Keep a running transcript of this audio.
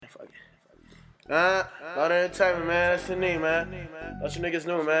fuck it. Loud entertainment, man. That's the knee, man. That's your niggas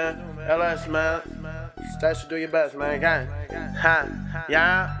new, man. LS, man. Stats, do your best, man. Gang.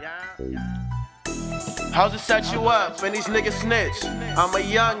 Yeah. How's it set you up and these niggas snitch? I'm a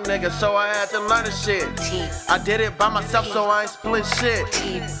young nigga, so I had to learn the shit. I did it by myself, so I ain't split shit.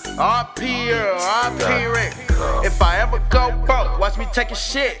 RP Earl, RP Rick. If I ever go broke, watch me take a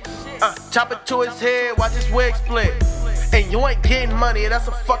shit. Chop it to his head, watch his wig split. And you ain't getting money, that's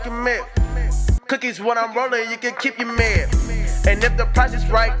a fucking myth. Cookies when I'm rolling, you can keep your mid. And if the price is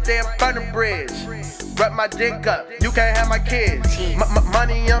right, then burn the bridge. Wrap my dick up, you can't have my kids.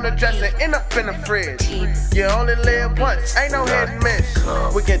 Money on the dresser, end up in the fridge. You only live once, ain't no hit and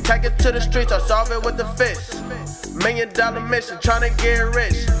miss. We can take it to the streets or solve it with the fist. $1 million mission, tryna get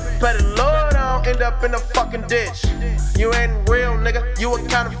rich. But the Lord, I don't end up in the fucking ditch. You ain't real, nigga, you a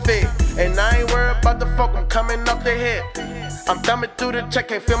counterfeit. And I ain't worried about the fuck, I'm coming off the hip. I'm thumbing through the check,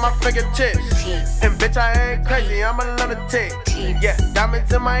 can't feel my fingertips. And bitch, I ain't crazy, I'm a lunatic. Yeah,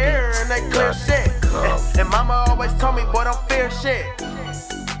 diamonds in my ear and they clear shit. And mama always told me, boy, don't fear shit.